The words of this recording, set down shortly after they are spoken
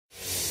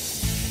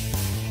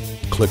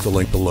click the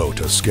link below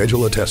to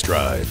schedule a test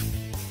drive.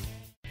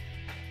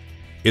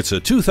 It's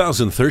a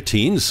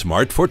 2013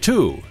 Smart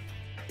Fortwo.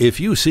 If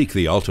you seek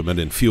the ultimate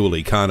in fuel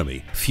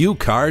economy, few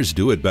cars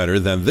do it better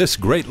than this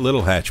great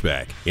little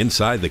hatchback.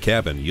 Inside the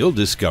cabin, you'll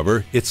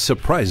discover it's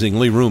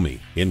surprisingly roomy.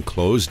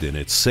 Enclosed in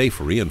its safe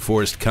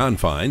reinforced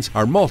confines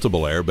are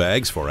multiple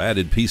airbags for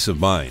added peace of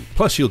mind.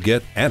 Plus, you'll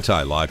get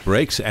anti-lock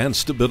brakes and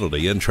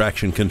stability and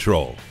traction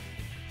control.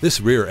 This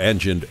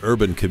rear-engined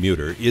urban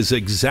commuter is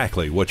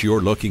exactly what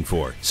you're looking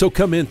for. So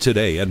come in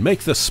today and make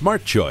the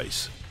smart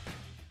choice.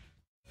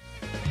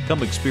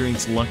 Come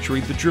experience luxury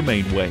the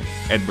Germain way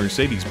at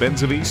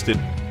Mercedes-Benz of Easton,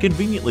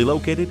 conveniently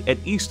located at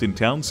Easton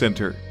Town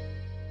Center.